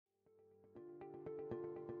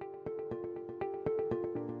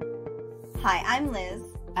Hi, I'm Liz.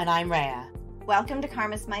 And I'm Rhea. Welcome to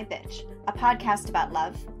Karma's My Bitch, a podcast about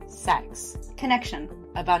love, Sex, connection,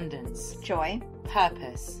 abundance, joy,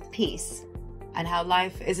 purpose, peace, and how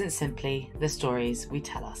life isn't simply the stories we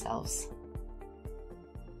tell ourselves.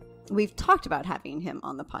 We've talked about having him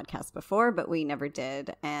on the podcast before, but we never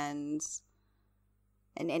did. And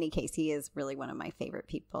in any case, he is really one of my favorite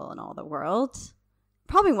people in all the world.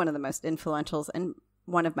 Probably one of the most influential and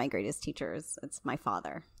one of my greatest teachers. It's my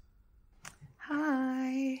father.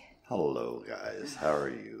 Hi. Hello, guys. How are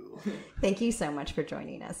you? Thank you so much for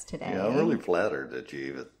joining us today. Yeah, I'm really flattered that you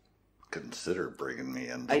even consider bringing me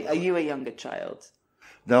in. Are you a younger child?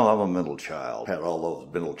 No, I'm a middle child. Had all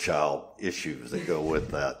those middle child issues that go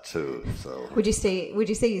with that too. So, would you say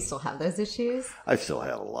you still have those issues? I still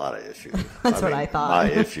have a lot of issues. That's what I thought.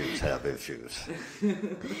 My issues have issues.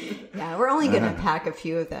 Yeah, we're only going to unpack a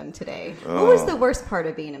few of them today. What was the worst part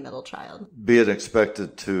of being a middle child? Being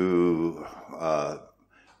expected to,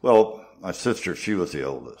 well, my sister, she was the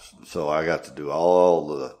oldest, so I got to do all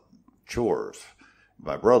the chores.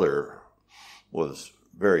 My brother was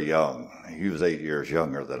very young. He was 8 years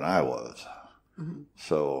younger than I was. Mm-hmm.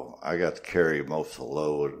 So I got to carry most of the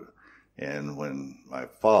load. And when my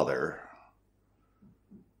father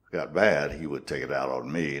got mad, he would take it out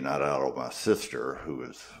on me, not out on my sister, who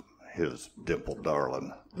was his dimpled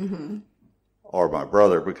darling, mm-hmm. or my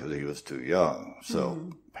brother because he was too young.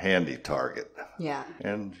 So handy target. Yeah.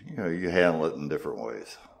 And, you handle it in different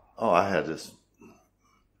ways. Oh, I had this,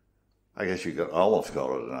 I guess you could almost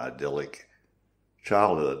call it an idyllic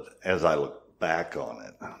childhood as I look back on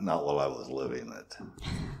it, not while I was living it.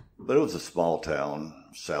 But it was a small town,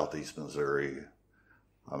 southeast Missouri.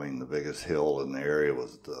 I mean, the biggest hill in the area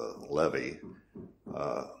was the levee.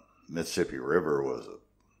 Mississippi River was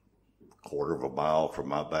a quarter of a mile from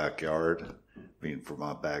my backyard, from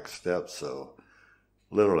my back steps. So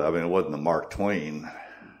literally, I mean, it wasn't the Mark Twain,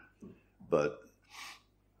 but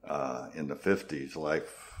in the 50s,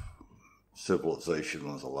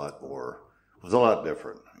 civilization was a lot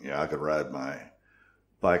different. I could ride my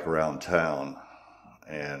bike around town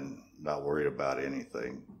and not worry about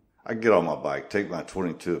anything. I could get on my bike, take my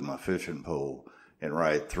 22 and my fishing pole, and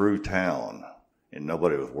ride through town, and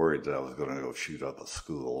nobody was worried that I was going to go shoot up a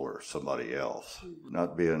school or somebody else.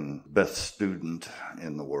 Not being the best student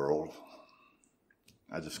in the world,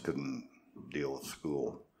 I just couldn't deal with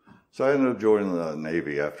school. So I ended up joining the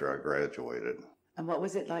Navy after I graduated. And what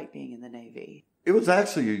was it like being in the Navy? It was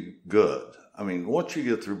actually good. I mean, once you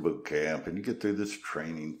get through boot camp and you get through this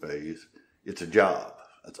training phase, it's a job.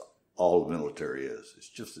 That's all the military is. It's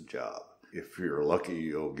just a job. If you're lucky,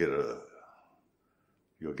 you'll get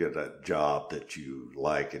that job that you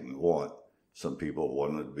like and want. Some people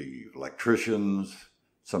wanted to be electricians.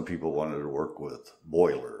 Some people wanted to work with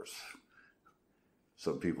boilers.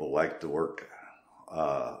 Some people liked to work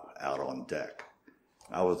out on deck.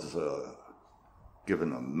 I was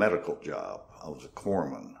given a medical job. I was a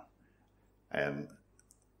corpsman, and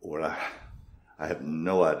I had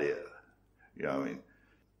no idea.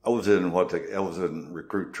 I was in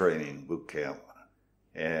recruit training boot camp,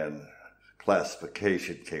 and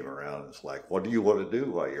classification came around. It's like, what do you want to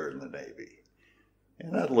do while you're in the Navy?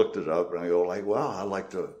 And I looked it up, and I go well, I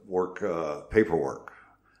like to work paperwork.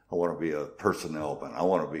 I want to be a personnelman. I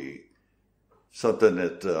want to be something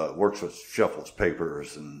that works with shuffles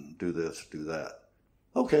papers and do this, do that.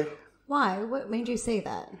 Okay. Why? What made you say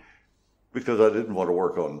that? Because I didn't want to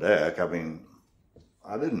work on deck. I mean,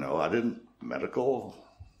 I didn't know. I didn't medical,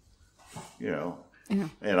 Yeah.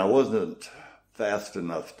 And I wasn't fast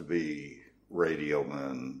enough to be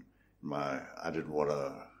radioman. I didn't want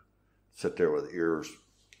to sit there with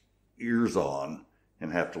ears on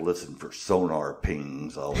and have to listen for sonar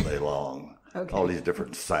pings all day long. Okay. All these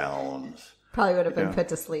different sounds. Probably would have been put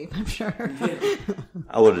to sleep, I'm sure.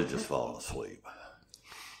 I would have just fallen asleep.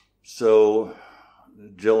 So the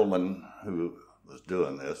gentleman who was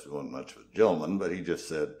doing this, wasn't much of a gentleman, but he just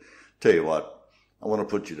said, tell you what, I want to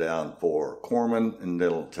put you down for corpsman and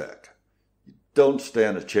dental tech. You don't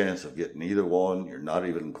stand a chance of getting either one. You're not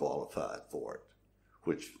even qualified for it,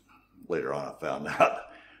 which later on I found out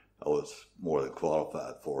I was more than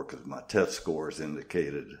qualified for because my test scores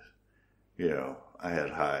indicated, I had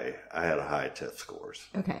high test scores.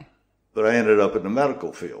 Okay. But I ended up in the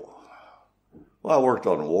medical field. Well, I worked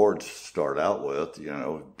on wards to start out with,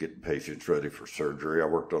 getting patients ready for surgery. I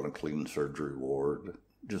worked on a clean surgery ward,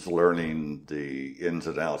 just learning the ins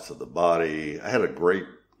and outs of the body. I had a great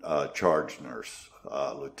charge nurse,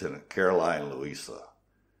 Lieutenant Caroline Louisa.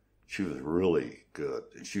 She was really good.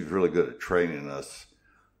 She was really good at training us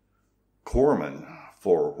corpsmen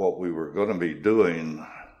for what we were going to be doing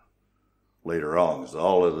later on, because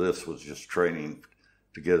all of this was just training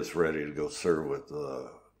to get us ready to go serve with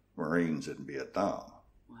the Marines in Vietnam.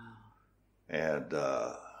 Wow. And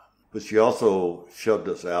but she also shoved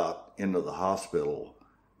us out into the hospital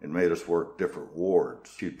and made us work different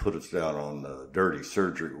wards. She'd put us down on the dirty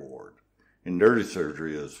surgery ward. And dirty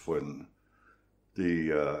surgery is when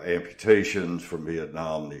the amputations from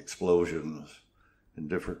Vietnam, the explosions, and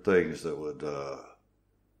different things that would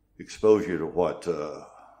expose you to what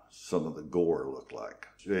some of the gore looked like.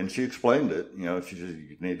 And she explained it. You know, she said,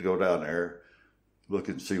 you need to go down there, look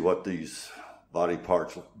and see what these body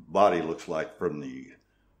looks like from the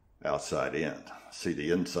outside in. See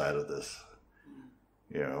the inside of this,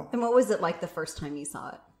 you know. And what was it like the first time you saw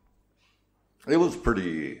it? It was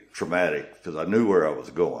pretty traumatic because I knew where I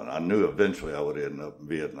was going. I knew eventually I would end up in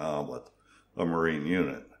Vietnam with a Marine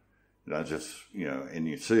unit. And I just, you know, and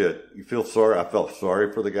you see it, you feel sorry. I felt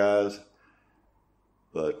sorry for the guys.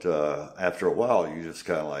 But after a while, you just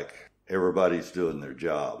kind of like, everybody's doing their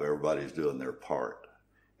job. Everybody's doing their part.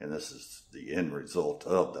 And this is the end result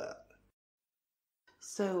of that.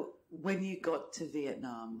 So when you got to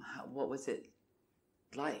Vietnam, what was it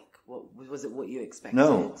like? Was it what you expected?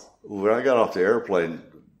 No. When I got off the airplane,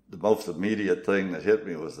 the most immediate thing that hit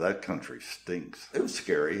me was that country stinks. It was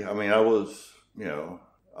scary. I mean, I was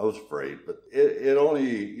afraid, but it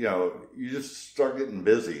only, you know, you just start getting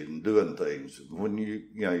busy and doing things. When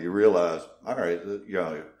you realize, all right, you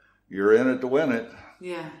know, you're in it to win it.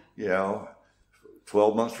 Yeah. You know,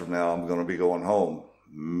 12 months from now, I'm going to be going home,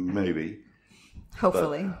 maybe.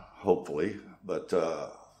 Hopefully. But,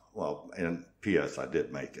 well, and P.S., I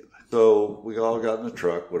did make it. So we all got in the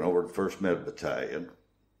truck, went over to 1st Med Battalion,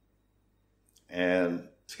 and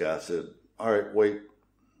this guy said, all right, wait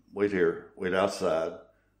here, wait outside.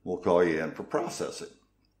 We'll call you in for processing.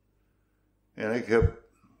 And they kept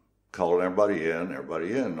calling everybody in.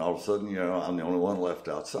 And all of a sudden, you know, I'm the only one left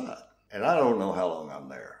outside. And I don't know how long I'm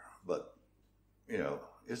there, but, you know,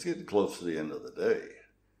 it's getting close to the end of the day.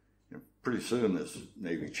 And pretty soon this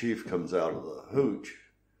Navy chief comes out of the hooch,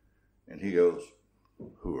 and he goes,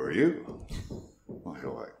 who are you? I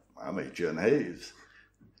go like, I'm H.N. Hayes.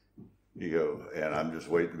 He goes, and I'm just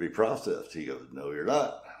waiting to be processed. He goes, no, you're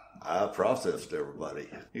not. I processed everybody.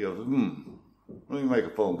 He goes, let me make a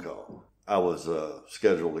phone call. I was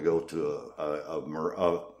scheduled to go to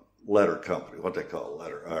a letter company, what they call a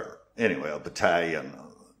letter, a battalion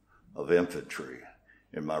of infantry,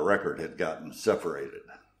 and my record had gotten separated.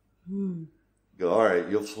 Go, all right,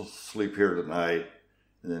 you'll sleep here tonight,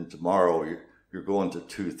 and then tomorrow you're going to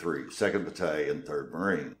 2-3, 2nd Battalion, 3rd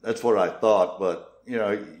Marine. That's what I thought, but, you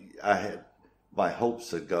know, I had my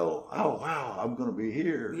hopes would go, oh, wow, I'm going to be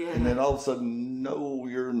here. Yeah. And then all of a sudden, no,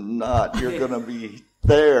 you're not. You're going to be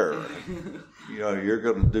there. You know, you're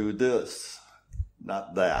going to do this,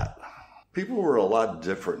 not that. People were a lot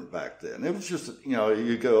different back then. It was just, you know,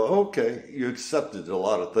 you go, okay, you accepted a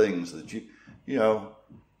lot of things that you know,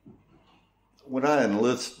 when I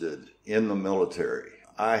enlisted in the military,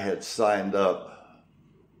 I had signed up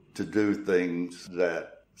to do things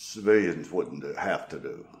that civilians wouldn't have to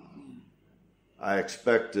do. I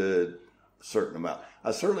expected a certain amount.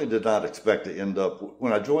 I certainly did not expect to end up,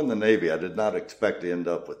 when I joined the Navy, I did not expect to end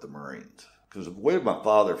up with the Marines. Because the way my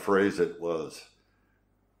father phrased it was,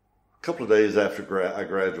 a couple of days after I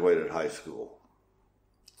graduated high school,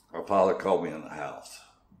 my father called me in the house.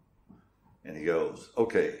 And he goes,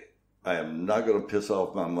 okay, I am not going to piss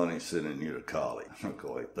off my money sending you to college. I'm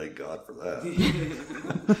going, thank God for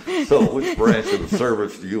that. So which branch of the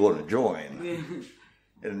service do you want to join?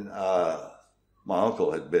 And my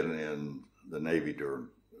uncle had been in the Navy during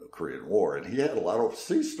the Korean War, and he had a lot of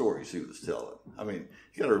sea stories he was telling. I mean,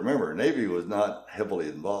 you got to remember, Navy was not heavily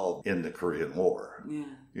involved in the Korean War. Yeah.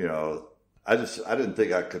 You know, I didn't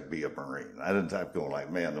think I could be a Marine. I didn't think going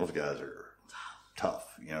like, man, those guys are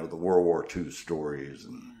tough. You know, the World War II stories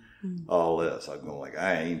and all this. I'm going like,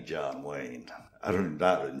 I ain't John Wayne. I do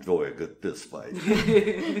not enjoy a good fist fight.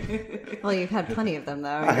 Well, you've had plenty of them, though.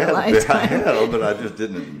 I had them, but I just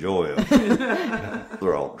didn't enjoy them.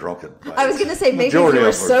 They're all drunken fights. I was going to say, maybe if you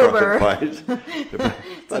were sober.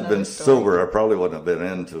 If I'd been sober, I probably wouldn't have been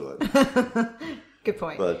into it. Good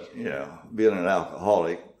point. But, you know, being an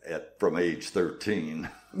alcoholic from age 13.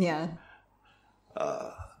 Yeah.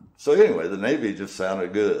 So anyway, the Navy just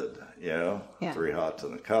sounded good, you know. Yeah. 3 hots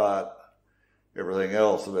in a cot. Everything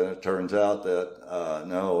else, and then it turns out that,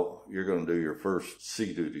 no, you're going to do your first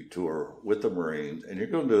sea duty tour with the Marines, and you're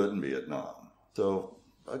going to do it in Vietnam. So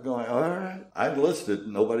I'm going, all right. I enlisted.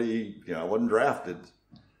 Nobody, you know, I wasn't drafted.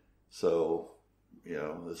 So, you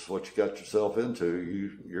know, this is what you got yourself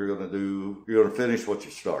into. You're going to finish what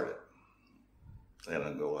you started. And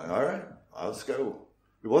I'm going, all right, let's go.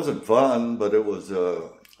 It wasn't fun, but it was,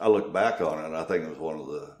 I look back on it, and I think it was one of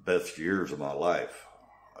the best years of my life.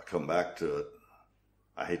 I come back to it.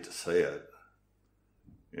 I hate to say it.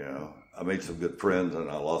 You know, I made some good friends, and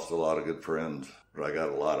I lost a lot of good friends, but I got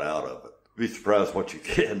a lot out of it. Be surprised what you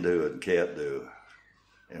can do and can't do,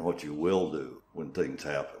 and what you will do when things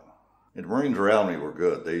happen. And the Marines around me were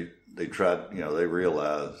good. They tried, you know, they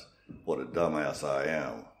realized what a dumbass I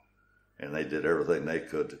am, and they did everything they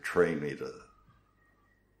could to train me to.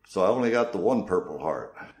 So I only got the one Purple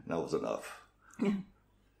Heart, and that was enough. Yeah.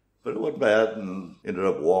 But it wasn't bad, and ended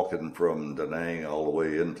up walking from Da Nang all the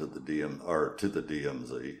way into the to the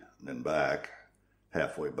DMZ, and then back,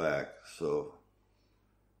 halfway back. So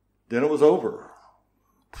then it was over.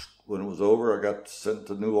 When it was over, I got sent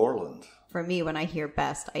to New Orleans. For me, when I hear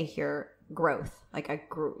best, I hear growth. Like I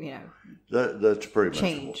grew, you know. That's pretty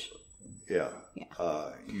change. Much. Yeah.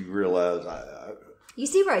 You realize You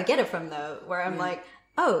see where I get it from, though, where I'm like,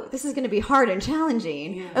 oh, this is going to be hard and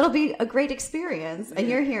challenging. Yeah. It'll be a great experience. And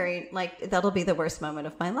you're hearing, like, that'll be the worst moment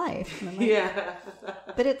of my life. And I'm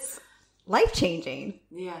like, but it's life-changing.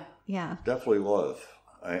 Yeah. Definitely was.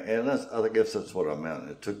 I guess that's what I meant.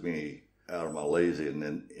 It took me out of my lazy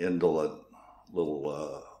and indolent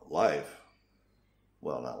little life.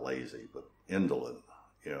 Well, not lazy, but indolent,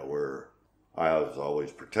 you know, where I was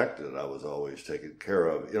always protected. I was always taken care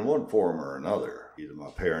of in one form or another. Either my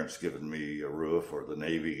parents giving me a roof or the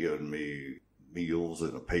Navy giving me meals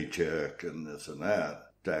and a paycheck and this and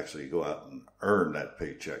that to actually go out and earn that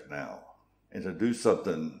paycheck now. And to do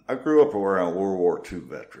something, I grew up around World War II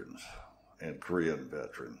veterans and Korean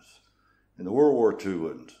veterans. And the World War II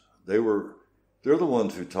ones, they're the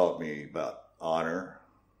ones who taught me about honor,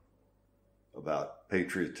 about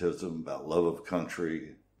patriotism, about love of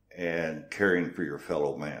country, and caring for your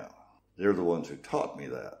fellow man. They're the ones who taught me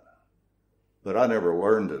that. But I never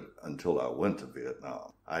learned it until I went to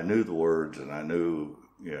Vietnam. I knew the words, and I knew,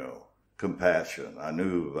 you know, compassion. I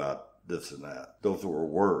knew about this and that. Those were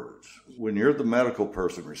words. When you're the medical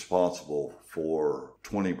person responsible for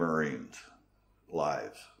 20 Marines'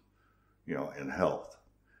 lives, you know, and health,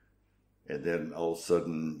 and then all of a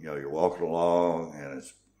sudden, you know, you're walking along, and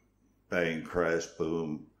it's bang, crash,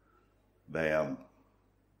 boom, bam,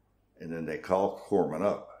 and then they call corpsman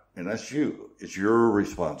up. And that's you. It's your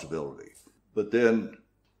responsibility. But then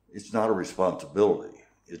it's not a responsibility.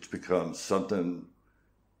 It's become something,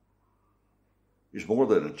 it's more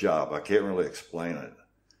than a job. I can't really explain it.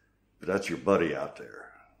 But that's your buddy out there.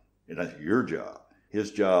 And that's your job.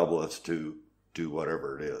 His job was to do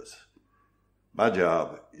whatever it is. My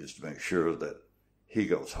job is to make sure that he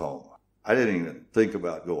goes home. I didn't even think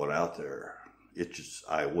about going out there. It just,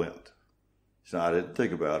 I went. So I didn't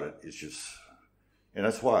think about it. It's just, and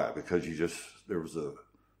that's why, because there was a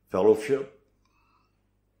fellowship,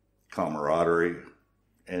 camaraderie,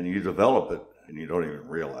 and you develop it and you don't even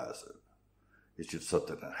realize it. It's just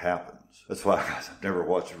something that happens. That's why I've never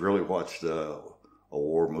really watched a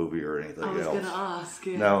war movie or anything else. I was going to ask.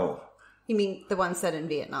 Yeah. No. You mean the one set in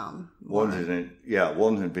Vietnam? One's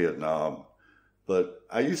in Vietnam. But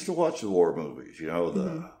I used to watch the war movies, you know,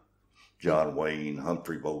 the John Wayne,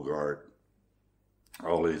 Humphrey Bogart,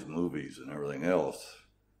 all these movies and everything else.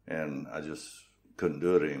 And I just couldn't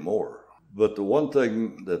do it anymore. But the one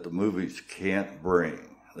thing that the movies can't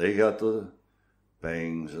bring, they got the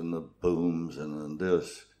bangs and the booms and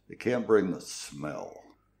this, they can't bring the smell.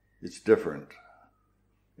 It's different.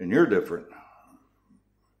 And you're different.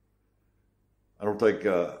 I don't think,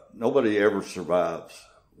 nobody ever survives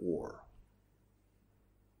war.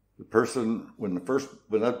 The person, when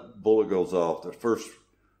that bullet goes off, the first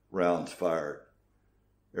round's fired,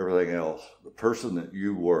 everything else, the person that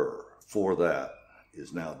you were for that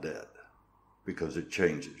is now dead because it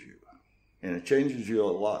changes you. And it changes you a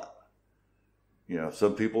lot. You know,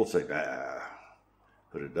 some people say, nah,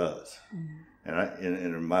 but it does. Mm-hmm. And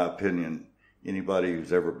in my opinion, anybody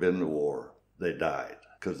who's ever been to war, they died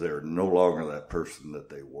because they're no longer that person that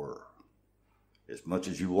they were. As much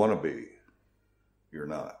as you want to be, you're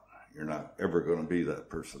not. You're not ever going to be that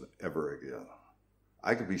person ever again.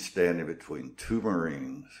 I could be standing between two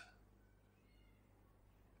Marines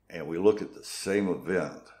and we look at the same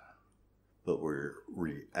event, but we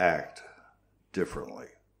react differently.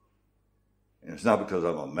 And it's not because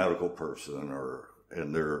I'm a medical person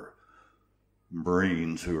and they're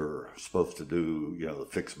Marines who are supposed to do, you know, the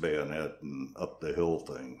fixed bayonet and up the hill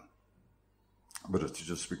thing. But it's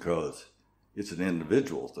just because it's an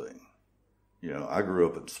individual thing. You know, I grew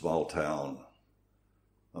up in small town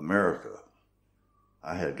America.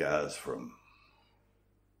 I had guys from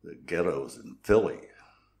the ghettos in Philly.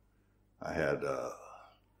 I had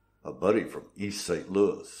a buddy from East St.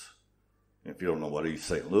 Louis. If you don't know what East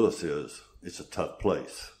St. Louis is, it's a tough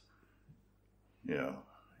place. You know,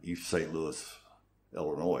 East St. Louis,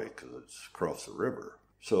 Illinois, because it's across the river.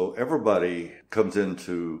 So everybody comes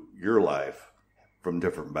into your life from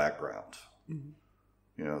different backgrounds. Mm-hmm.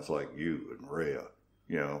 You know, it's like you and Rhea,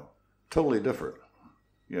 you know, totally different.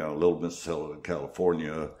 You know, little Miss Helen,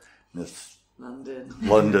 California, Miss London,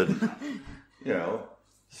 you know.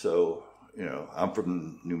 So, you know, I'm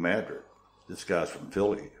from New Madrid. This guy's from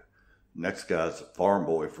Philly. Next guy's a farm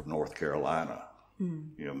boy from North Carolina.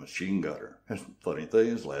 Mm. You know, machine gunner. And funny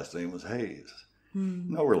thing, his last name was Hayes. Mm.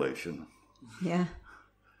 No relation. Yeah.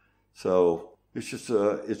 So it's just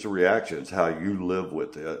it's a reaction. It's how you live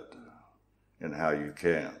with it and how you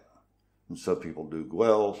can. And some people do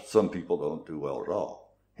well. Some people don't do well at all.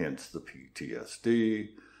 Hence the PTSD,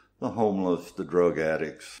 the homeless, the drug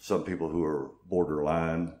addicts. Some people who are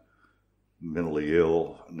borderline, mentally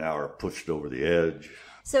ill, now are pushed over the edge.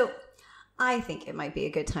 So I think it might be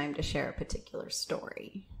a good time to share a particular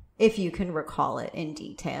story, if you can recall it in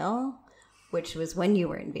detail, which was when you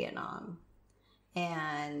were in Vietnam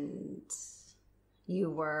and you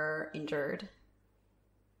were injured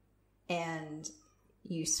and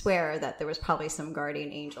you swear that there was probably some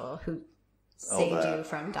guardian angel who saved you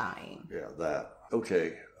from dying. Yeah, that.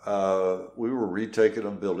 Okay. We were retaking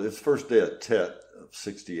a village. It's the first day at Tet of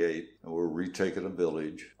 68, and we were retaking a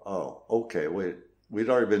village. Oh, okay, wait. We'd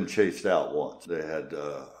already been chased out once. They had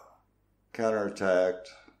counterattacked,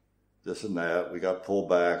 this and that. We got pulled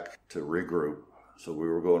back to regroup, so we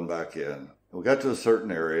were going back in. And we got to a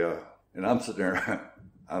certain area, and I'm sitting there,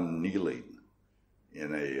 I'm kneeling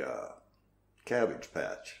in a cabbage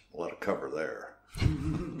patch. A lot of cover there.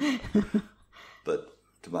 But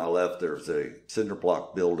to my left, there's a cinder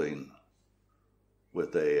block building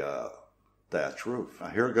with a thatch roof. I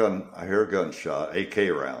hear a gunshot, AK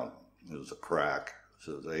round. It was a crack.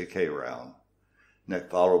 So it was an AK round. Next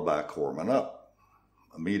followed by Corpsman up.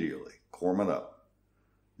 Immediately. Corpsman up.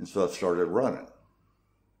 And so I started running.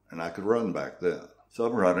 And I could run back then. So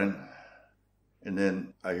I'm running. And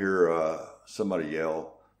then I hear somebody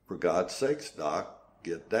yell, "For God's sakes, Doc,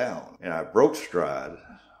 get down." And I broke stride.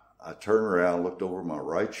 I turned around, looked over my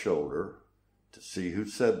right shoulder to see who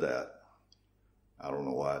said that. I don't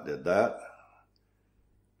know why I did that.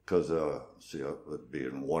 Because, see, it would be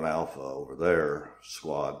in 1 Alpha over there,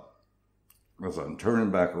 squad. As I'm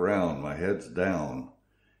turning back around, my head's down,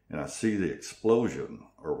 and I see the explosion,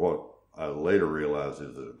 or what I later realized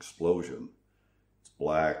is an explosion. It's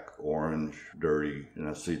black, orange, dirty, and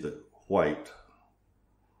I see the white.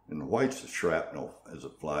 And the white's the shrapnel as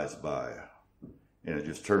it flies by. And it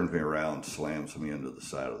just turns me around, slams me into the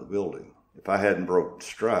side of the building. If I hadn't broken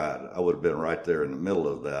stride, I would have been right there in the middle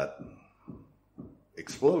of that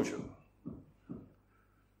explosion.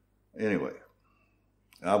 Anyway,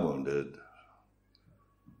 I'm wounded.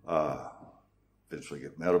 Eventually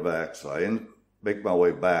get medevac, so I make my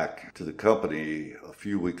way back to the company a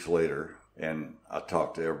few weeks later, and I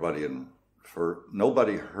talked to everybody, and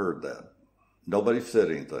nobody heard that. Nobody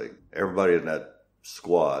said anything. Everybody in that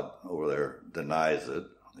squad over there denies it.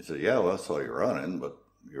 They said, "Yeah, well, I saw you running, but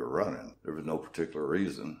you were running. There was no particular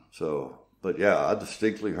reason." So, but yeah, I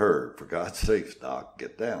distinctly heard, "For God's sakes, Doc,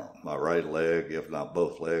 get down." My right leg, if not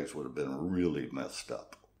both legs, would have been really messed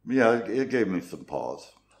up. Yeah, it gave me some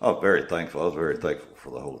pause. I was very thankful. I was very thankful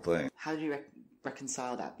for the whole thing. How do you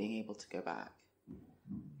reconcile that, being able to go back?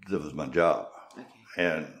 That was my job. Okay.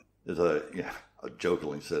 And as I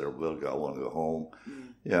jokingly said, "Well, I want to go home."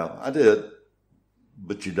 Yeah, I did.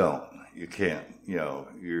 But you don't. You can't. You know,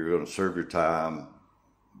 you're going to serve your time.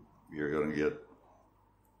 You're going to get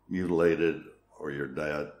mutilated, or you're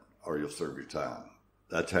dead, or you'll serve your time.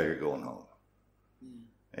 That's how you're going home.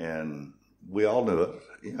 And we all knew it.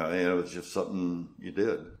 You know, and it was just something you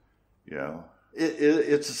did. You know,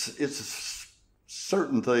 it's a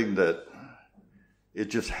certain thing that it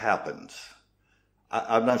just happens.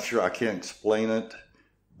 I'm not sure. I can't explain it,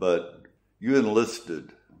 but you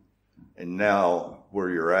enlisted. And now, where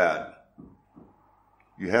you're at,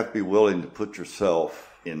 you have to be willing to put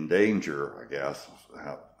yourself in danger, I guess,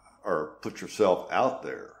 or put yourself out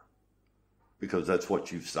there, because that's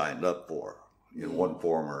what you've signed up for in one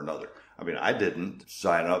form or another. I mean, I didn't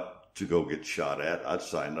sign up to go get shot at. I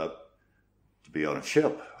signed up to be on a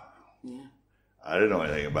ship. Yeah. I didn't know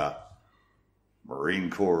anything about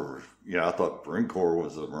Marine Corps. You know, I thought Marine Corps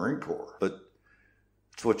was the Marine Corps. But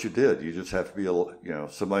it's what you did. You just have to be,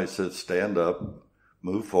 somebody says stand up,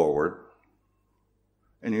 move forward,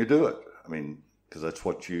 and you do it. I mean, because that's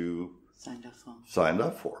what you signed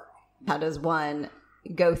up for. How does one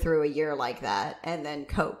go through a year like that and then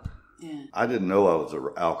cope? Yeah. I didn't know I was an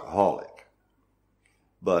alcoholic.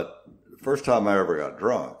 But the first time I ever got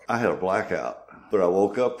drunk, I had a blackout. But I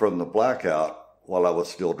woke up from the blackout while I was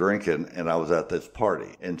still drinking, and I was at this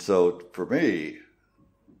party. And so for me,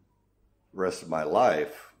 the rest of my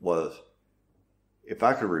life was, if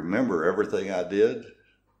I could remember everything I did,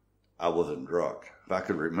 I wasn't drunk. If I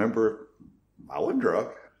could remember, I wasn't drunk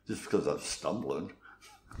just because I was stumbling,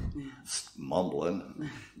 mumbling.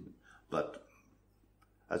 But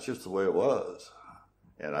that's just the way it was.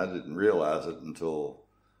 And I didn't realize it until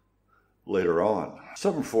later on.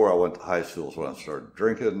 Some before I went to high school is when I started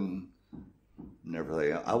drinking and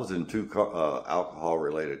everything. I was in 2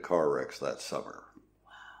 alcohol-related car wrecks that summer.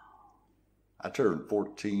 I turned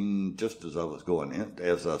 14 just as I was going in,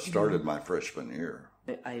 as I started my freshman year.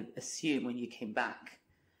 I assume when you came back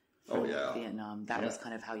from Vietnam, that was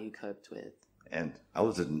kind of how you coped with. And I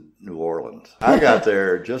was in New Orleans. I got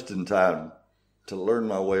there just in time to learn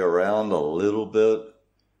my way around a little bit,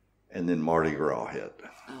 and then Mardi Gras hit.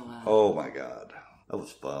 Oh, wow. Oh, my God. That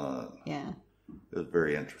was fun. Yeah. It was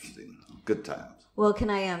very interesting. Good times. Well,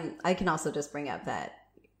 I can also just bring up that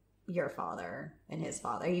your father and his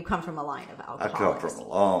father, you come from a line of alcoholics. I come from a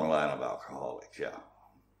long line of alcoholics, yeah.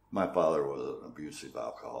 My father was an abusive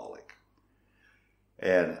alcoholic.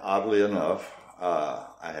 And oddly enough,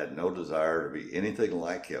 I had no desire to be anything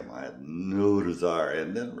like him. I had no desire.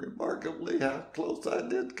 And then remarkably, how close I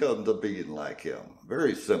did come to being like him.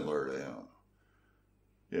 Very similar to him.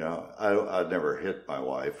 You know, I never hit my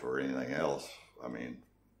wife or anything else. I mean,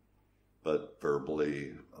 but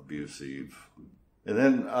verbally abusive. And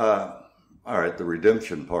then, all right, the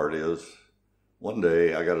redemption part is, one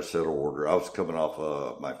day I got a set of order. I was coming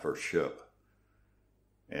off my first ship,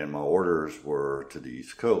 and my orders were to the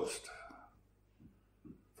East Coast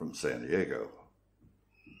from San Diego.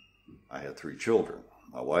 I had 3 children.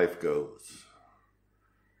 My wife goes,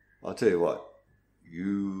 I'll tell you what,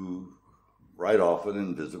 you write often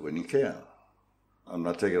and visit when you can. I'm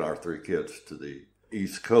not taking our 3 kids to the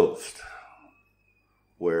East Coast,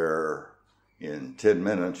 where in 10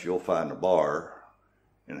 minutes you'll find a bar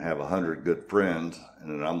and have 100 good friends, and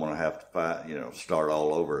then I'm going to have to start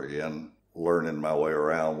all over again, learning my way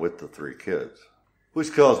around with the 3 kids.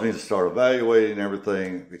 Which caused me to start evaluating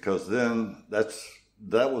everything, because then that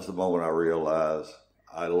was the moment I realized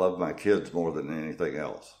I love my kids more than anything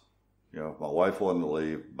else. You know, if my wife wanted to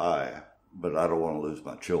leave, bye, but I don't want to lose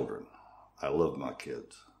my children. I love my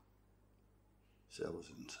kids. See, that was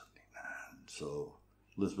in 79. So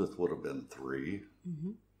Elizabeth would have been 3.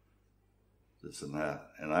 Mm-hmm. This and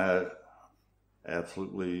that. And I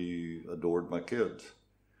absolutely adored my kids.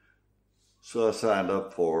 So I signed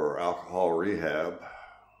up for alcohol rehab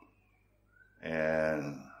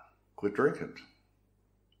and quit drinking.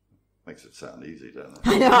 Makes it sound easy, doesn't it?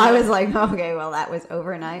 I know. I was like, okay, well, that was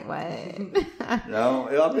overnight. What? No,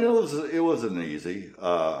 I mean, it wasn't easy.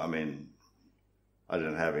 I mean, I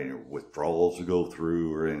didn't have any withdrawals to go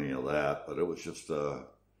through or any of that, but it was just a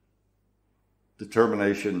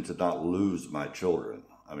determination to not lose my children.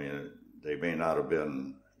 I mean, they may not have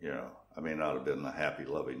been, I may not have been a happy,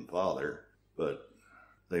 loving father, but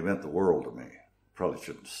they meant the world to me. Probably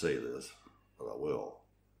shouldn't say this, but I will.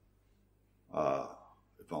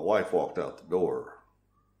 If my wife walked out the door,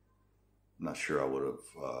 I'm not sure I would have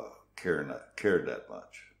cared that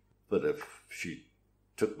much. But if she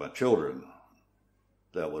took my children,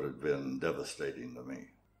 that would have been devastating to me,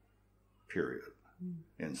 period. Mm.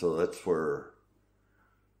 And so that's where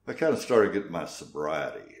I kind of started getting my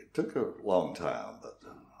sobriety. It took a long time, but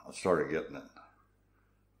I started getting it.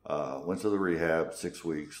 Went to the rehab, 6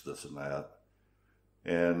 weeks, this and that.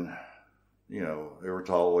 And, they were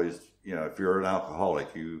always, if you're an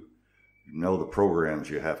alcoholic, you know the programs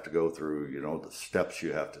you have to go through, the steps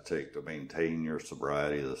you have to take to maintain your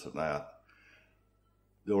sobriety, this and that.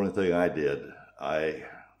 The only thing I did, I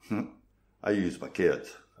used my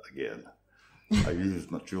kids again. I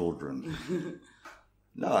used my children.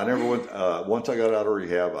 No, I never went. Once I got out of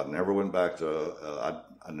rehab, I never went back to.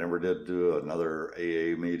 I never did do another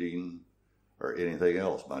AA meeting or anything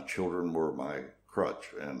else. My children were my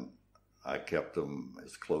crutch, and I kept them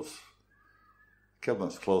as close.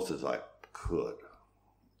 As I could.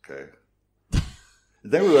 Okay.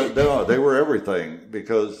 They were everything,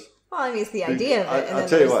 because. Well, I mean, it's the idea of it. I'll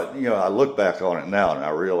tell you what, I look back on it now and I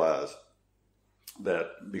realize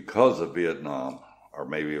that because of Vietnam, or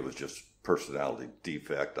maybe it was just personality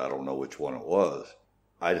defect, I don't know which one it was,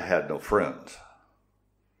 I had no friends.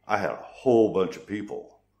 I had a whole bunch of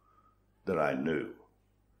people that I knew,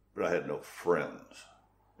 but I had no friends.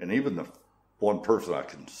 And even the one person I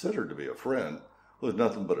considered to be a friend was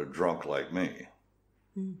nothing but a drunk like me.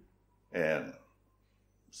 Mm. And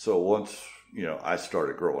So once, I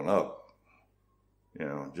started growing up,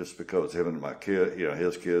 just because him and my kid,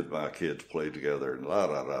 his kids, my kids played together and la,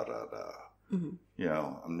 da, da, da, da. Mm-hmm.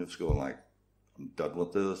 I'm just going like, I'm done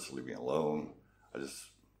with this. Leave me alone. I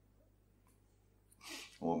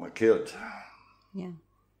want my kids. Yeah.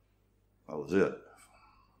 That was it.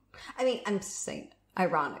 I mean, I'm just saying,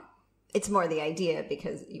 ironic. It's more the idea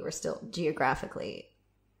because you were still geographically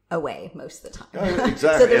away most of the time. Exactly.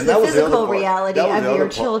 So there's and the that was physical the other reality part. of your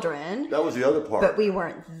children. That was the other part. But we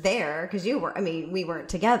weren't there because we weren't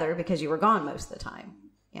together because you were gone most of the time.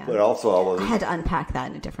 Yeah. But also I had to unpack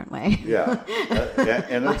that in a different way. Yeah.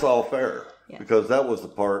 And it's all fair. Yeah. Because that was the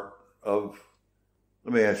part of,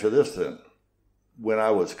 let me ask you this then. When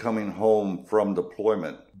I was coming home from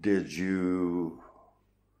deployment, did you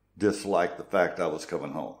dislike the fact I was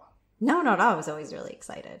coming home? No, I was always really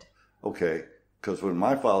excited. Okay. Because when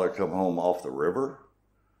my father come home off the river,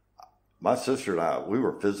 my sister and I, we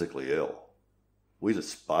were physically ill. We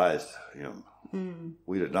despised him. Mm.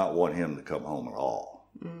 We did not want him to come home at all.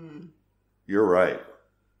 Mm. You're right.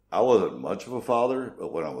 I wasn't much of a father,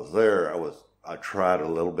 but when I was there, I tried a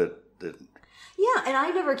little bit, didn't. Yeah, and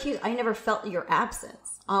I never felt your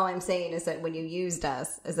absence. All I'm saying is that when you used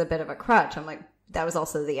us as a bit of a crutch, I'm like, that was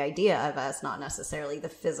also the idea of us, not necessarily the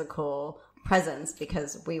physical presence,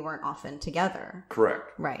 because we weren't often together. Correct.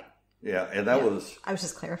 Right. Yeah, and that was... I was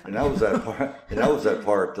just clarifying. And that was that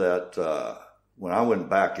part, that when I went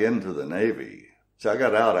back into the Navy, I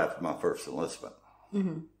got out after my first enlistment.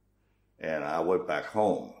 Mm-hmm. And I went back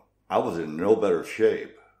home. I was in no better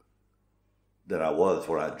shape than I was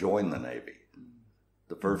when I joined the Navy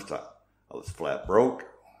the first time. I was flat broke.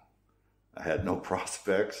 I had no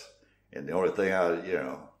prospects. And the only thing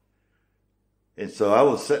and so I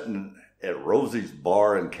was sitting at Rosie's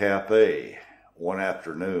Bar and Cafe one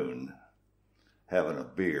afternoon having a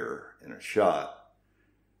beer and a shot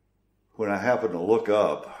when I happened to look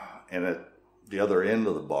up, and at the other end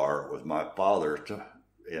of the bar was my father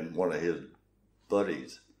and one of his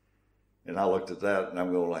buddies. And I looked at that and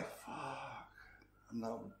I'm going like, fuck, I'm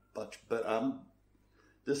not much, but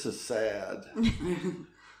this is sad. Yeah.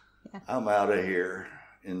 I'm out of here.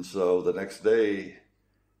 And so the next day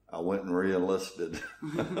I went and re-enlisted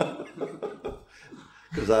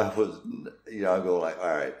because I was, I go like,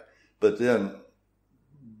 all right. But then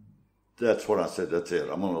that's when I said, that's it.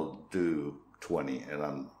 I'm going to do 20 and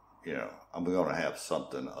I'm going to have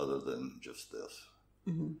something other than just this.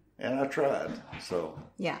 Mm-hmm. And I tried. So.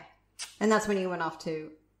 Yeah. And that's when you went off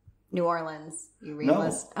to New Orleans. You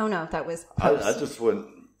re-enlisted. No. Oh no, that was post. I just went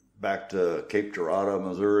back to Cape Girardeau,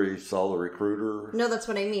 Missouri, saw the recruiter. No, that's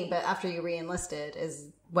what I mean. But after you re-enlisted is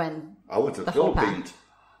when I went to the Philippines.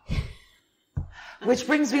 Which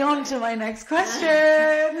brings me on to my next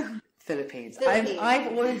question. Philippines.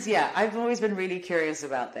 I've always been really curious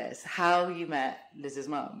about this. How you met Liz's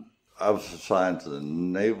mom? I was assigned to the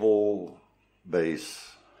Naval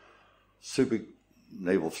Base, Subic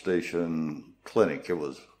Naval Station Clinic. It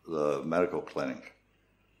was the medical clinic.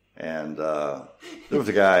 And there was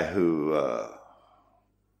a guy who,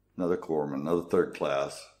 another corpsman, another third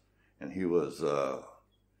class, and he was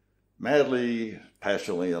madly,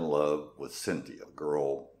 passionately in love with Cynthia, a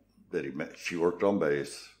girl that he met. She worked on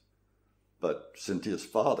base, but Cynthia's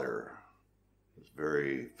father was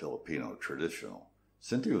very Filipino, traditional.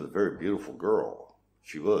 Cynthia was a very beautiful girl.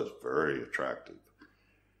 She was very attractive.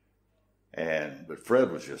 But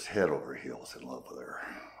Fred was just head over heels in love with her.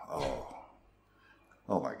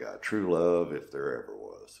 Oh my God, true love if there ever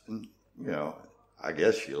was. And, I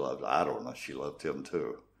guess she loved, I don't know, she loved him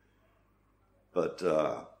too. But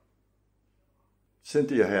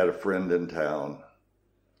Cynthia had a friend in town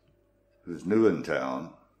who's new in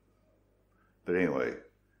town. But anyway,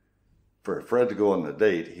 for Fred to go on the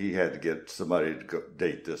date, he had to get somebody to go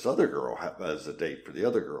date this other girl as a date for the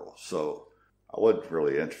other girl. So I wasn't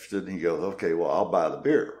really interested. And he goes, okay, well, I'll buy the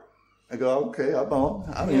beer. I go, okay, I'm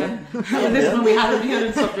on. I'm in. This one we haven't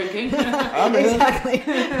even stopped drinking. I'm in. Exactly.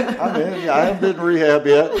 I'm in. I haven't been to rehab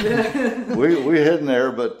yet. We're heading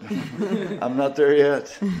there, but I'm not there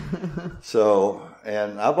yet. So,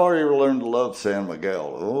 and I've already learned to love San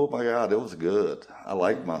Miguel. Oh my God, it was good. I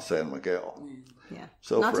like my San Miguel. Yeah.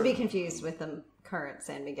 So not to be confused with the current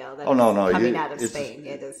San Miguel. That no. Coming out of Spain,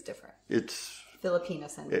 it is different. It's Filipino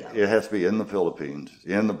San Miguel. It has to be in the Philippines,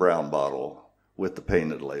 in the brown bottle with the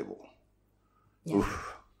painted label. Yeah.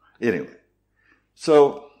 Oof. Anyway,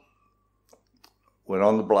 so went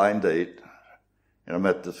on the blind date, and I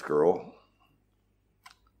met this girl.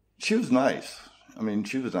 She was nice. I mean,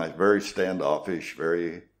 she was nice, very standoffish,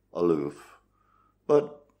 very aloof,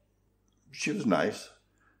 but she was nice.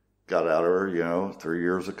 Got out of her, 3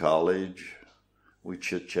 years of college, We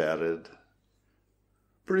chit-chatted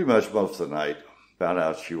pretty much most of the night. Found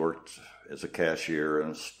out she worked as a cashier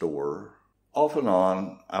in a store. Off and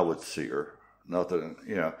on, I would see her. Nothing,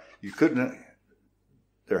 you couldn't,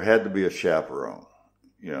 there had to be a chaperone.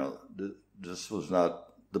 This was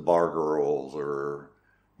not the bar girls or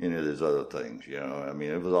any of these other things, I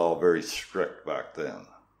mean, it was all very strict back then,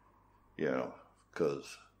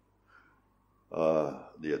 because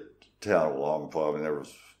the town of Longfellow, I mean, there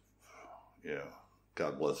was,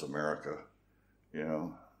 God bless America,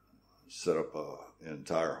 set up an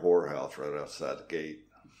entire whorehouse right outside the gate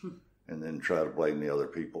and then try to blame the other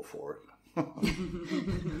people for it.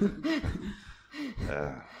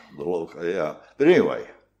 But anyway,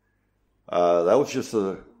 that was just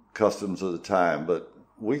the customs of the time, but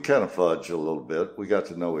we kind of fudged a little bit. We got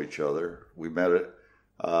to know each other. We met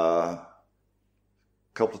a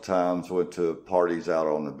couple of times, went to parties out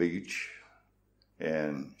on the beach,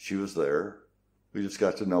 and she was there. We just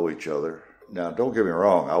got to know each other. Now, don't get me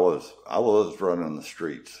wrong. I was running the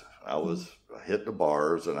streets. I was hitting the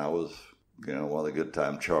bars, and I was, one of the good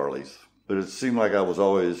time Charlies. But it seemed like I was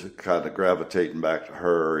always kind of gravitating back to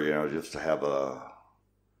her, just to have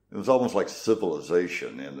it was almost like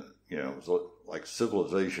civilization, and, it was like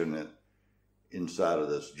civilization inside of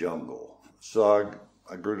this jungle. So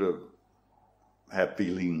I grew to have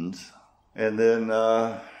feelings. And then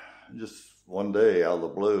just one day out of the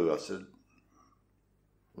blue, I said,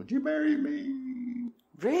 "Would you marry me?"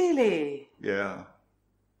 Really? Yeah.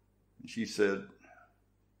 And she said,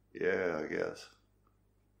 "Yeah, I guess."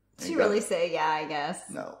 Did she really say, "Yeah, I guess"?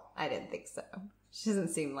 No. I didn't think so. She doesn't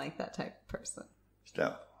seem like that type of person.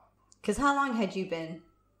 No. Because how long had you been,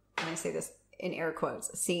 and I say this in air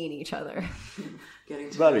quotes, seeing each other?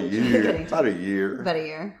 About a year. About a year. About a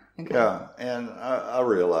year? Okay. Yeah, and I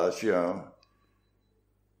realized, she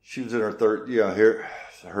was in her third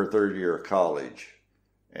year of college,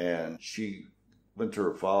 and she went to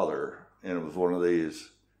her father, and it was one of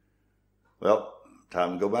these, well,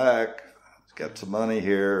 time to go back. Got some money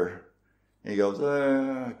here. And he goes,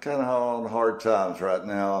 kind of on hard times right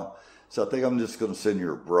now, so I think I'm just going to send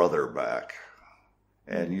your brother back,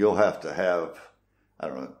 and you'll have to have, I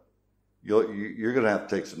don't know, you're going to have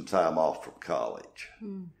to take some time off from college.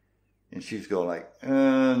 Mm. And she's going like,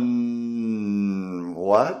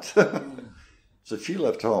 what? So she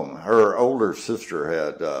left home. Her older sister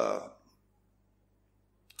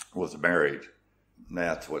was married.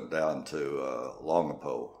 Nats went down to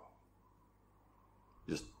Longapo.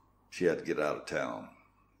 She had to get out of town.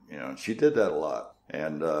 She did that a lot.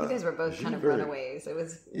 And you guys were both kind of runaways. It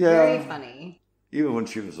was very funny. Even when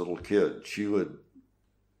she was a little kid, she would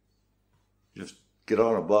just get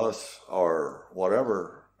on a bus or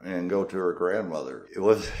whatever and go to her grandmother. It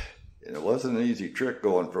wasn't an easy trick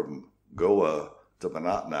going from Goa to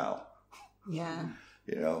Minotnow. Yeah.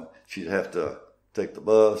 She'd have to take the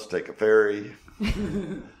bus, take a ferry,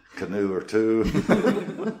 canoe or two.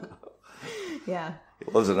 Yeah.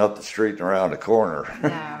 It wasn't up the street and around the corner.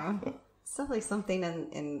 No. It's definitely something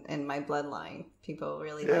in my bloodline. People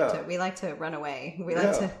really like to run away. We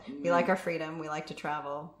like our freedom. We like to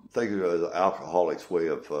travel. I think it was the alcoholic's way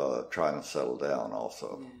of trying to settle down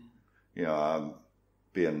also. I'm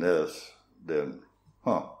being this, then,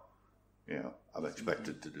 I'm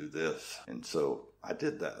expected to do this. And so I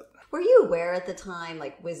did that. Were you aware at the time,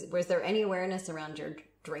 like, was there any awareness around your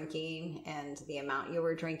drinking and the amount you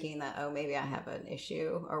were drinking that, maybe I have an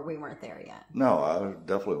issue, or we weren't there yet? No, I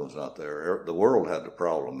definitely was not there. The world had the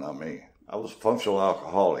problem, not me. I was a functional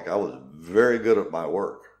alcoholic. I was very good at my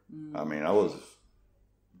work. Mm. I mean, I was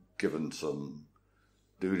given some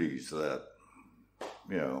duties that,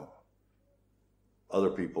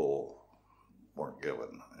 other people weren't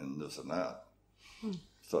given, and this and that. Hmm.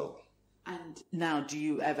 So. And now, do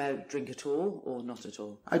you ever drink at all or not at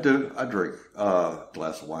all? I do. I drink a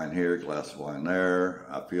glass of wine here, glass of wine there.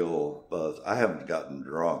 I feel buzzed. I haven't gotten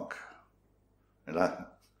drunk, and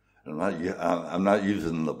I'm not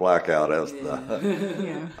using the blackout as the.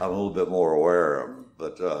 I'm a little bit more aware of,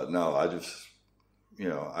 but no, I just,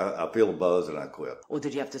 I feel a buzz and I quit. Or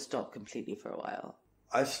did you have to stop completely for a while?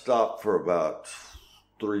 I stopped for about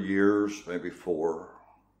 3 years, maybe 4.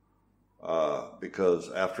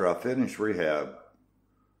 Because after I finished rehab,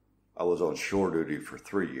 I was on shore duty for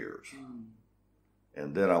 3 years. Mm.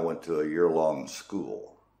 And then I went to a year-long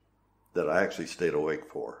school that I actually stayed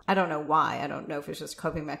awake for. I don't know why. I don't know if it's just a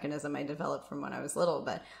coping mechanism I developed from when I was little,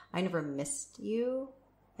 but I never missed you.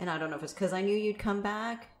 And I don't know if it's because I knew you'd come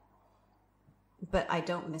back, but I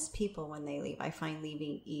don't miss people when they leave. I find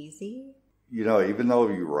leaving easy. Even though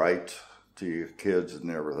you write to your kids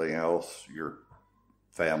and everything else, your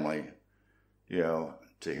family,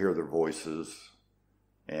 to hear their voices,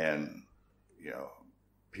 And,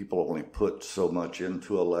 people only put so much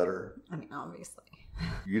into a letter. I mean, obviously.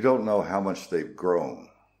 You don't know how much they've grown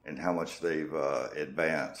and how much they've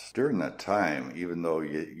advanced. During that time, even though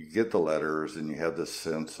you get the letters and you have this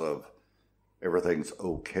sense of everything's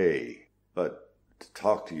okay, but to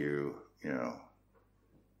talk to you,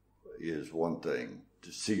 is one thing.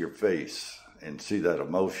 To see your face and see that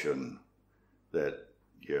emotion that,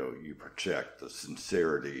 you project, the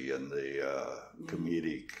sincerity and the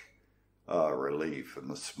comedic relief and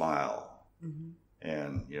the smile. Mm-hmm.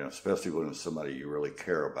 And, especially when it's somebody you really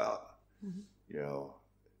care about,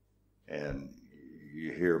 and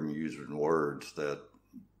you hear them using words that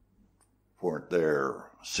weren't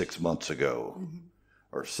there 6 months ago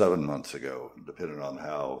or 7 months ago, depending on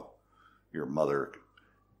how your mother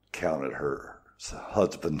counted her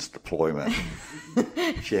husband's deployment.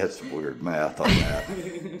 She had some weird math on that.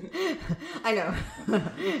 I know.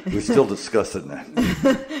 We're still discussing that.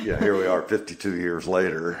 Yeah, here we are 52 years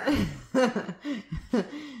later. Her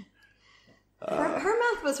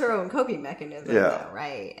math was her own coping mechanism, though,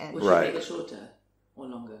 right? And would she make it shorter or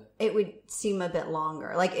longer? It would seem a bit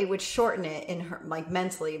longer. Like, it would shorten it in her, like,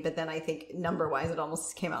 mentally, but then I think number-wise it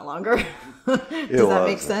almost came out longer. Does that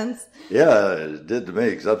make sense? Yeah, it did to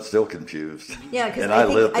me, because I'm still confused. Yeah, because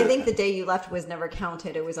I think the day you left was never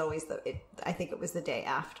counted. It was always I think it was the day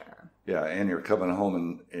after. Yeah, and you're coming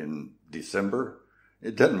home in December.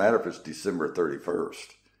 It doesn't matter if it's December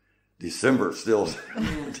 31st. December still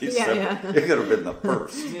December. Yeah. It could have been the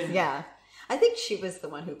 1st. Yeah. I think she was the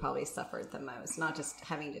one who probably suffered the most, not just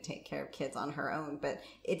having to take care of kids on her own, but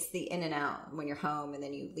it's the in and out when you're home and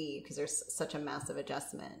then you leave, because there's such a massive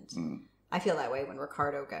adjustment. I feel that way when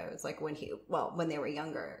Ricardo goes, like when they were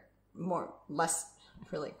younger,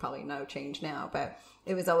 really probably no change now, but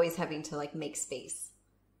it was always having to like make space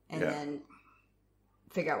and then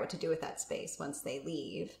figure out what to do with that space once they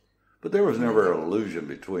leave. But there was never an illusion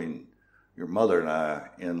between your mother and I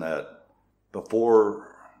in that before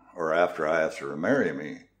or after I asked her to marry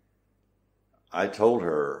me, I told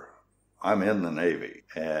her, I'm in the Navy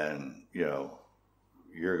and,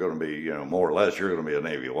 you're going to be, more or less, you're going to be a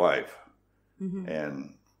Navy wife. Mm-hmm.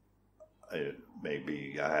 And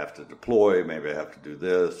maybe I have to deploy, maybe I have to do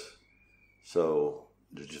this. So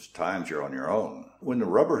there's just times you're on your own. When the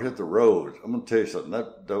rubber hit the road, I'm going to tell you something,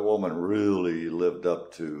 that woman really lived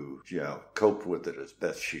up to, coped with it as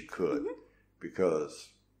best she could, because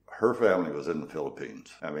her family was in the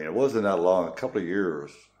Philippines. I mean, it wasn't that long, a couple of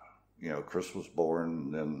years, Chris was born,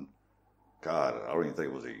 and then, God, I don't even think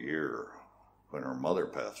it was a year when her mother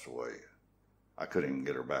passed away. I couldn't even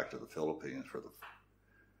get her back to the Philippines for the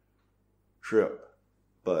trip.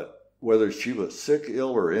 But whether she was sick,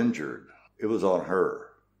 ill, or injured, it was on her,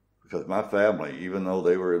 because my family, even though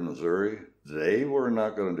they were in Missouri, they were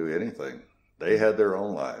not going to do anything. They had their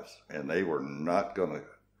own lives, and they were not going to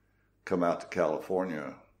come out to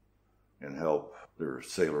California and help their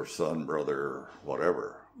sailor son, brother, or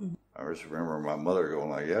whatever. Mm-hmm. I just remember my mother going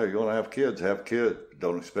like, yeah, you want to have kids, have kids.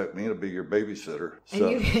 Don't expect me to be your babysitter. So,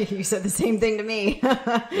 and you said the same thing to me.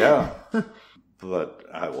 Yeah, but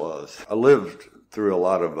I lived through a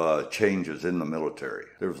lot of changes in the military.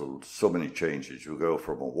 There was so many changes. You go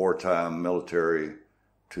from a wartime military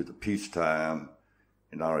to the peacetime,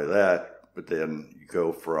 and not only that, but then you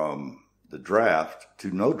go from the draft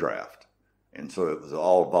to no draft. And so it was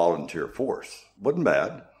all volunteer force. Wasn't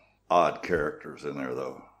bad. Odd characters in there,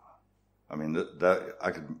 though. I mean, that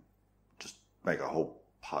I could just make a whole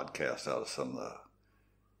podcast out of some of the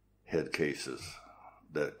head cases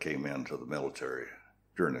that came into the military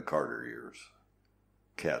during the Carter years.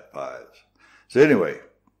 Cat 5s. So anyway,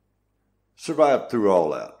 survived through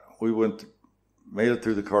all that. We made it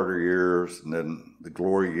through the Carter years, and then the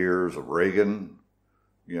glory years of Reagan,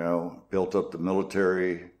 built up the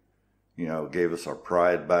military, gave us our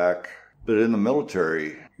pride back. But in the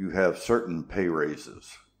military, you have certain pay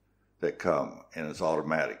raises that come, and it's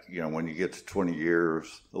automatic. When you get to 20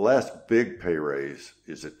 years, the last big pay raise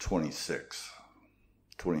is at 26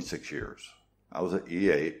 years. I was at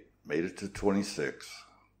E8, made it to 26,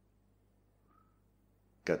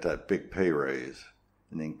 got that big pay raise,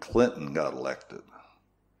 and then Clinton got elected.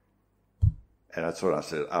 And that's when I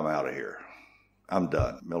said, I'm out of here. I'm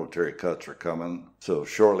done. Military cuts are coming. So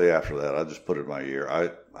shortly after that, I just put in my year.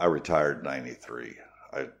 I retired in 93.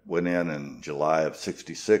 I went in July of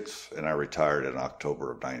 66, and I retired in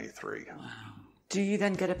October of 93. Wow. Do you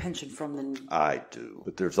then get a pension from them? I do.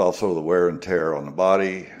 But there's also the wear and tear on the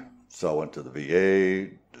body. So I went to the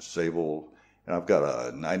VA, disabled, and I've got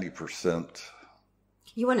a 90%.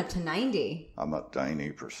 You went up to 90. I'm up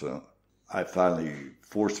 90%. I finally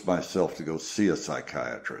forced myself to go see a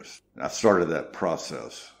psychiatrist. I started that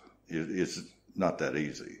process. It's not that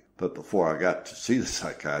easy. But before I got to see the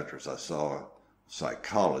psychiatrist, I saw a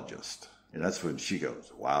psychologist. And that's when she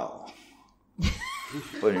goes, wow.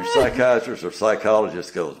 When your psychiatrist or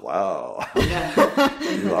psychologist goes, wow,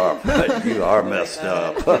 you are messed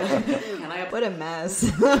up. What a mess.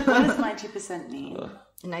 What does 90% mean?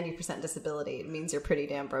 90% disability. It means you're pretty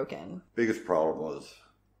damn broken. Biggest problem was,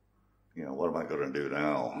 what am I going to do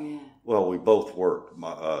now? Yeah. Well, we both worked.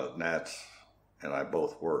 Nats and I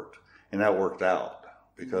both worked. And that worked out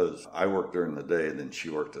because I worked during the day and then she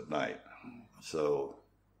worked at night. So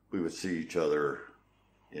we would see each other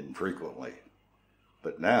infrequently.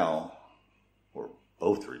 But now we're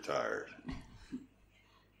both retired.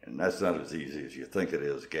 And that's not as easy as you think it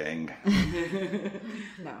is, gang.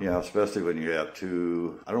 No. Especially when you have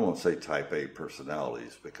two, I don't want to say type A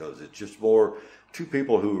personalities, because it's just more two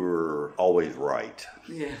people who are always right.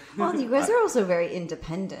 Yeah. Well, you guys are also very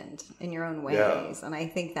independent in your own ways. Yeah. And I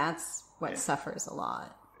think that's what suffers a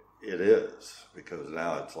lot. It is, because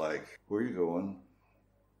now it's like, where are you going?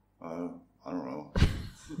 I don't know.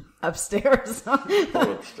 Upstairs.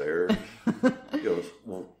 Go upstairs. He goes,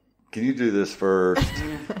 well, can you do this first?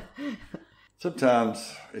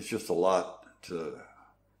 Sometimes it's just a lot to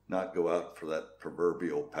not go out for that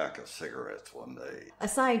proverbial pack of cigarettes one day.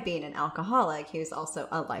 Aside being an alcoholic, he was also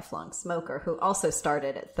a lifelong smoker who also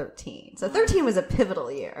started at 13. So 13 was a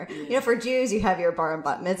pivotal year. For Jews, you have your bar and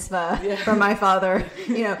bat mitzvah. Yeah. For my father,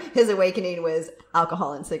 his awakening was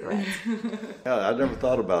alcohol and cigarettes. Yeah, I never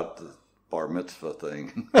thought about the bar mitzvah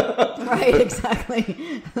thing. Right,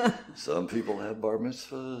 exactly. Some people have bar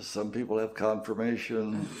mitzvahs, some people have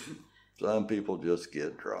confirmation, some people just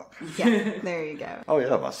get drunk. Yeah, there you go. Oh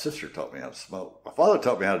yeah, my sister taught me how to smoke. My father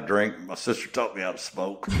taught me how to drink. My sister taught me how to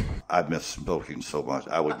smoke. I miss smoking so much.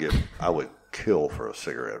 I would kill for a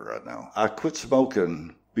cigarette right now. I quit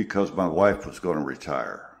smoking because my wife was going to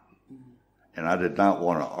retire. And I did not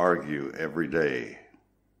want to argue every day,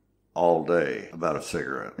 all day, about a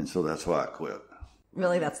cigarette. And so that's why I quit.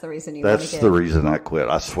 Really, that's the reason you want to That's get... the reason I quit.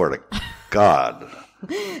 I swear to God.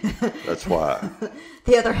 That's why.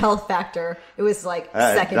 The other health factor, it was like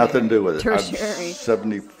secondary. Nothing to do with it. Tertiary. I'm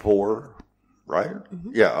 74, right?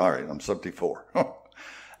 Mm-hmm. Yeah, all right. I'm 74.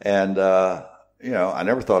 And, I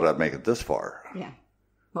never thought I'd make it this far. Yeah.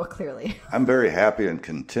 Well, clearly. I'm very happy and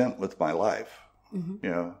content with my life.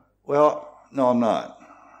 Mm-hmm. Well, no, I'm not.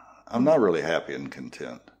 I'm not really happy and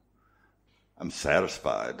content. I'm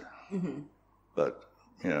satisfied. Mm-hmm. But,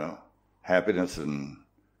 happiness and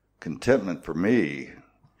contentment for me,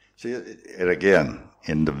 see, it again,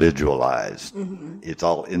 individualized. Mm-hmm. It's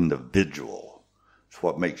all individual. It's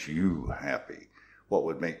what makes you happy. What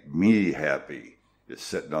would make me happy is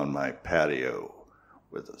sitting on my patio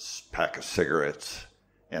with a pack of cigarettes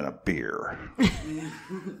and a beer.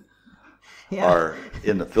 Yeah. Or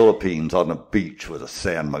in the Philippines on the beach with a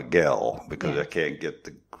San Miguel, because I can't get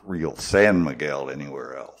the real San Miguel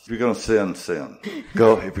anywhere else. If you're going to sin.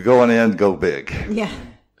 If you're going in, go big. Yeah.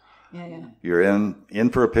 You're in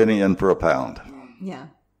for a penny, in for a pound. Yeah.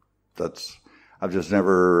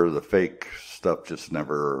 The fake stuff just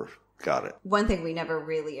never got it. One thing we never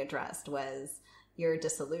really addressed was your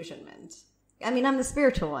disillusionment. I mean, I'm the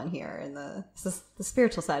spiritual one here in the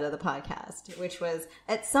spiritual side of the podcast, which was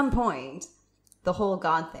at some point the whole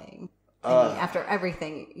God thing. After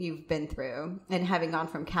everything you've been through and having gone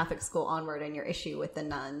from Catholic school onward and your issue with the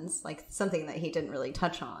nuns, like something that he didn't really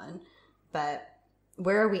touch on, but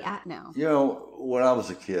where are we at now? When I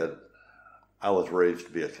was a kid, I was raised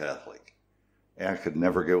to be a Catholic and I could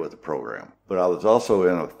never get with the program, but I was also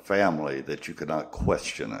in a family that you could not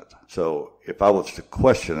question it. So if I was to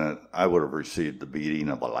question it, I would have received the beating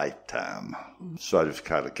of a lifetime. Mm-hmm. So I just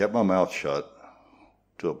kind of kept my mouth shut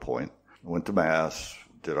to a point, went to mass,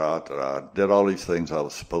 did all these things I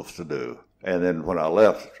was supposed to do. And then when I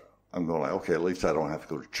left, I'm going like, okay, at least I don't have to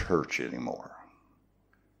go to church anymore.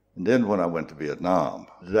 And then when I went to Vietnam,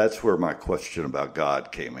 that's where my question about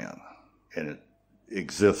God came in. And it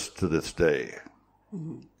exists to this day.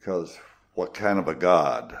 Mm-hmm. Because what kind of a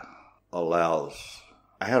God allows...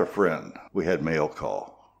 I had a friend, we had mail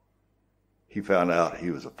call. He found out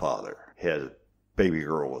he was a father. His baby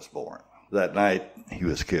girl was born. That night, he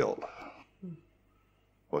was killed.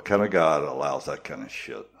 What kind of God allows that kind of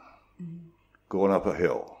shit? Mm-hmm. Going up a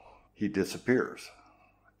hill, he disappears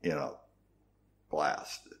in a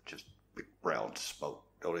blast. Just big brown smoke.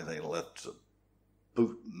 The only thing left is a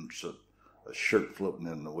boot and a shirt floating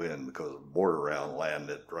in the wind because a mortar round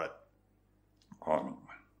landed right on him.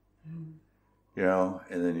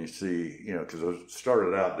 Mm-hmm. And then you see, because it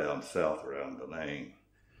started out down south around Da Nang.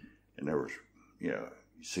 and there was, you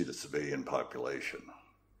see the civilian population.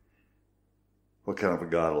 What kind of a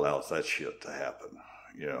God allows that shit to happen?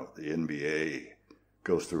 The NBA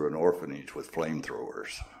goes through an orphanage with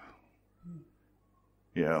flamethrowers,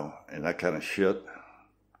 and that kind of shit.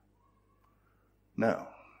 No.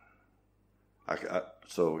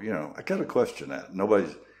 So I kind of question that.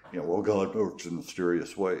 Nobody's, well, God works in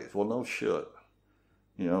mysterious ways. Well, no shit.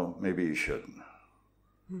 Maybe he shouldn't.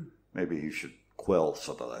 Maybe he should quell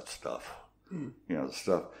some of that stuff. The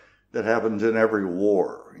stuff that happens in every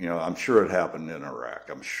war. I'm sure it happened in Iraq.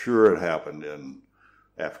 I'm sure it happened in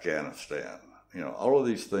Afghanistan. All of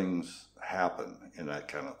these things happen in that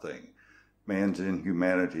kind of thing. Man's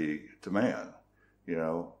inhumanity to man.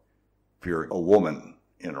 If you're a woman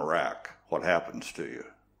in Iraq, what happens to you?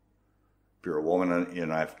 If you're a woman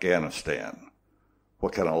in Afghanistan,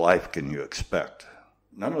 what kind of life can you expect?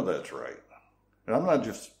 None of that's right. And I'm not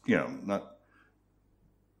just, come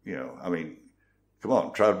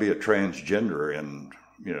on, try to be a transgender in,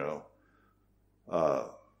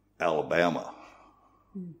 Alabama.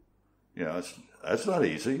 That's not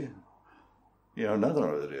easy. Nothing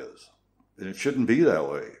of it is. And it shouldn't be that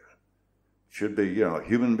way. It should be, a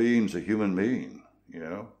human being's a human being,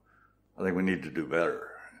 I think we need to do better.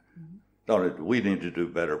 We need to do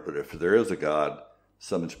better, but if there is a God,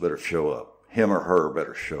 someone's better show up. Him or her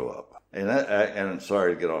better show up. And I'm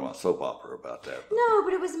sorry to get on my soap opera about that. No,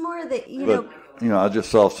 but it was more that, I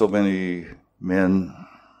just saw so many men,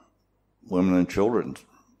 women, and children.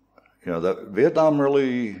 That Vietnam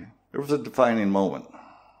really, there was a defining moment.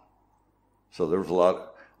 So there was a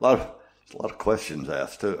lot of questions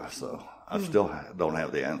asked too. So I still don't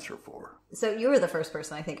have the answer for. So you were the first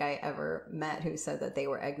person I think I ever met who said that they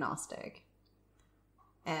were agnostic.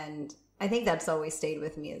 And I think that's always stayed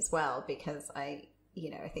with me as well, because I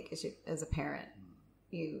think as a parent,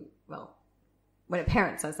 when a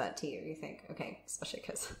parent says that to you, you think, okay, especially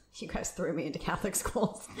because you guys threw me into Catholic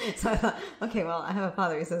schools. So I thought, okay, well, I have a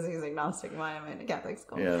father who says he's agnostic. Why am I in a Catholic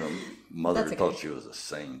school? Yeah, mother thought she was a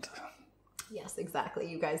saint. Yes, exactly.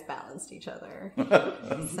 You guys balanced each other.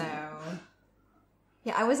 So,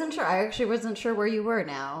 yeah, I wasn't sure. I actually wasn't sure where you were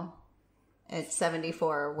now at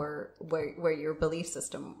 74, where your belief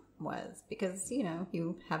system was, because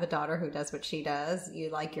you have a daughter who does what she does. You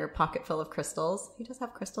like your pocket full of crystals. He does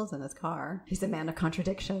have crystals in his car. He's a man of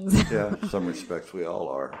contradictions. Yeah, in some respects we all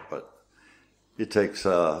are, but it takes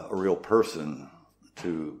a real person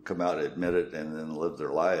to come out, admit it, and then live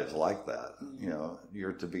their lives like that.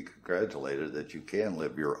 You're to be congratulated that you can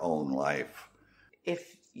live your own life.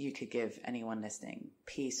 If you could give anyone listening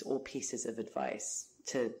pieces of advice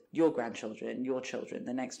to your grandchildren, your children,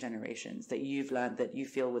 the next generations that you've learned that you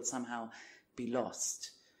feel would somehow be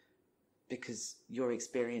lost because your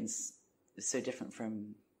experience is so different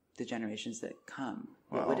from the generations that come,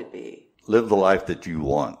 what would it be? Live the life that you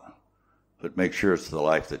want, but make sure it's the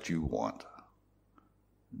life that you want.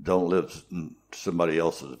 Don't live somebody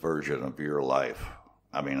else's version of your life.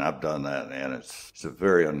 I mean, I've done that, and it's a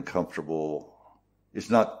very uncomfortable.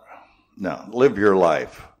 Live your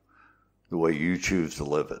life the way you choose to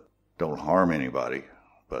live it. Don't harm anybody,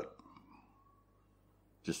 but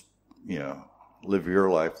just, live your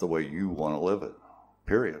life the way you want to live it,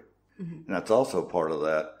 period. Mm-hmm. And that's also part of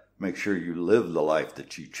that. Make sure you live the life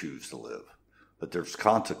that you choose to live. But there's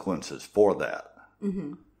consequences for that.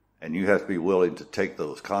 Mm-hmm. And you have to be willing to take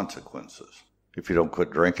those consequences. If you don't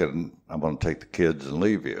quit drinking, I'm going to take the kids and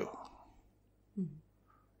leave you.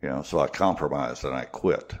 Mm-hmm. So I compromised and I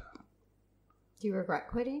quit. Do you regret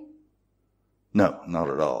quitting? No, not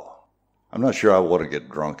at all. I'm not sure I want to get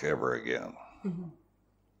drunk ever again. Mm-hmm.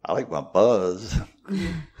 I like my buzz,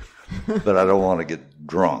 but I don't want to get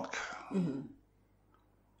drunk. Mm-hmm.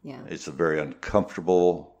 Yeah, it's a very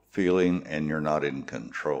uncomfortable feeling, and you're not in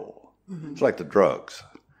control. Mm-hmm. It's like the drugs.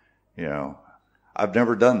 I've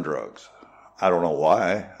never done drugs. I don't know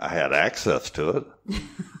why. I had access to it.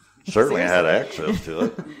 Certainly I had access to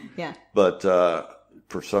it. Yeah. But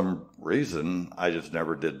for some reason, I just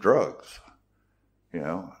never did drugs.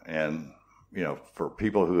 And, for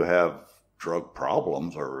people who have drug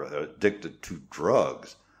problems or addicted to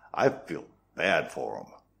drugs, I feel bad for them,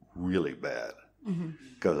 really bad,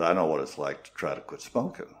 because I know what it's like to try to quit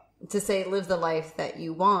smoking. To say live the life that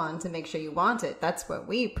you want, to make sure you want it, that's what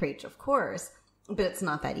we preach, of course, but it's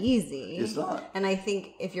not that easy. It's not. And I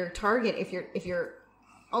think if you're sharing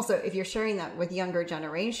that with younger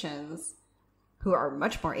generations who are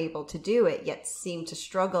much more able to do it, yet seem to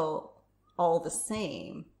struggle all the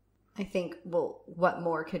same, I think, well, what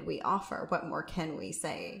more could we offer? What more can we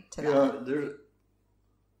say to them?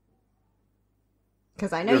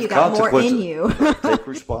 Because I know you got more in you. Take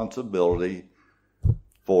responsibility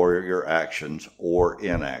for your actions or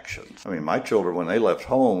inactions. I mean, my children, when they left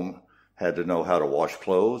home, had to know how to wash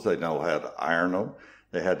clothes. They know how to iron them.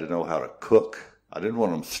 They had to know how to cook. I didn't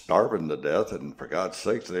want them starving to death, and for God's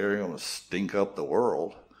sakes, they're going to stink up the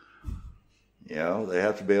world. You know, they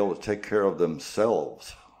have to be able to take care of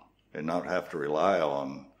themselves and not have to rely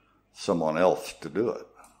on someone else to do it.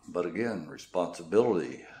 But again,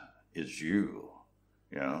 responsibility is you,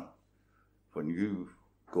 you know. When you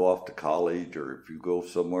go off to college or if you go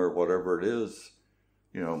somewhere, whatever it is,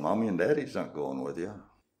 you know, mommy and daddy's not going with you.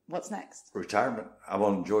 What's next? Retirement. I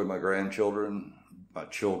want to enjoy my grandchildren, my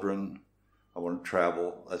children. I want to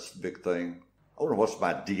travel. That's the big thing. I want to watch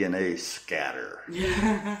my DNA scatter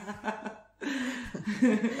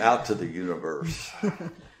out to the universe.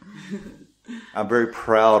 I'm very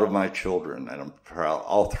proud of my children, and I'm proud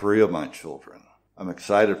all 3 of my children. I'm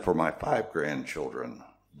excited for my 5 grandchildren,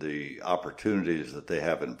 the opportunities that they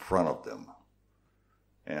have in front of them.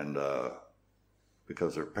 And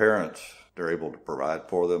because their parents, they're able to provide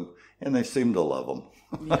for them, and they seem to love them.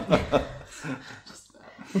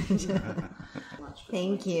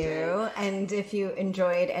 Thank you. And if you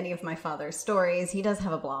enjoyed any of my father's stories, he does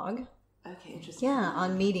have a blog. Okay, interesting. Yeah,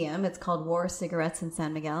 on Medium. It's called War, Cigarettes, in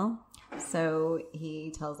San Miguel. So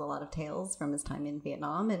he tells a lot of tales from his time in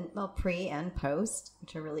Vietnam, and well, pre and post,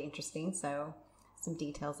 which are really interesting. So some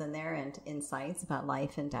details in there and insights about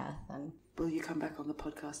life and death. And will you come back on the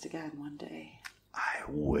podcast again one day? I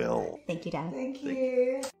will. Thank you, Dad. Thank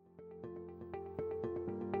you.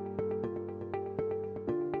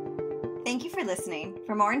 Thank you for listening.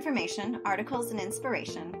 For more information, articles, and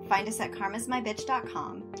inspiration, find us at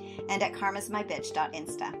karmasmybitch.com and at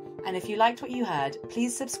karmasmybitch.insta. And if you liked what you heard,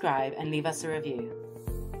 please subscribe and leave us a review.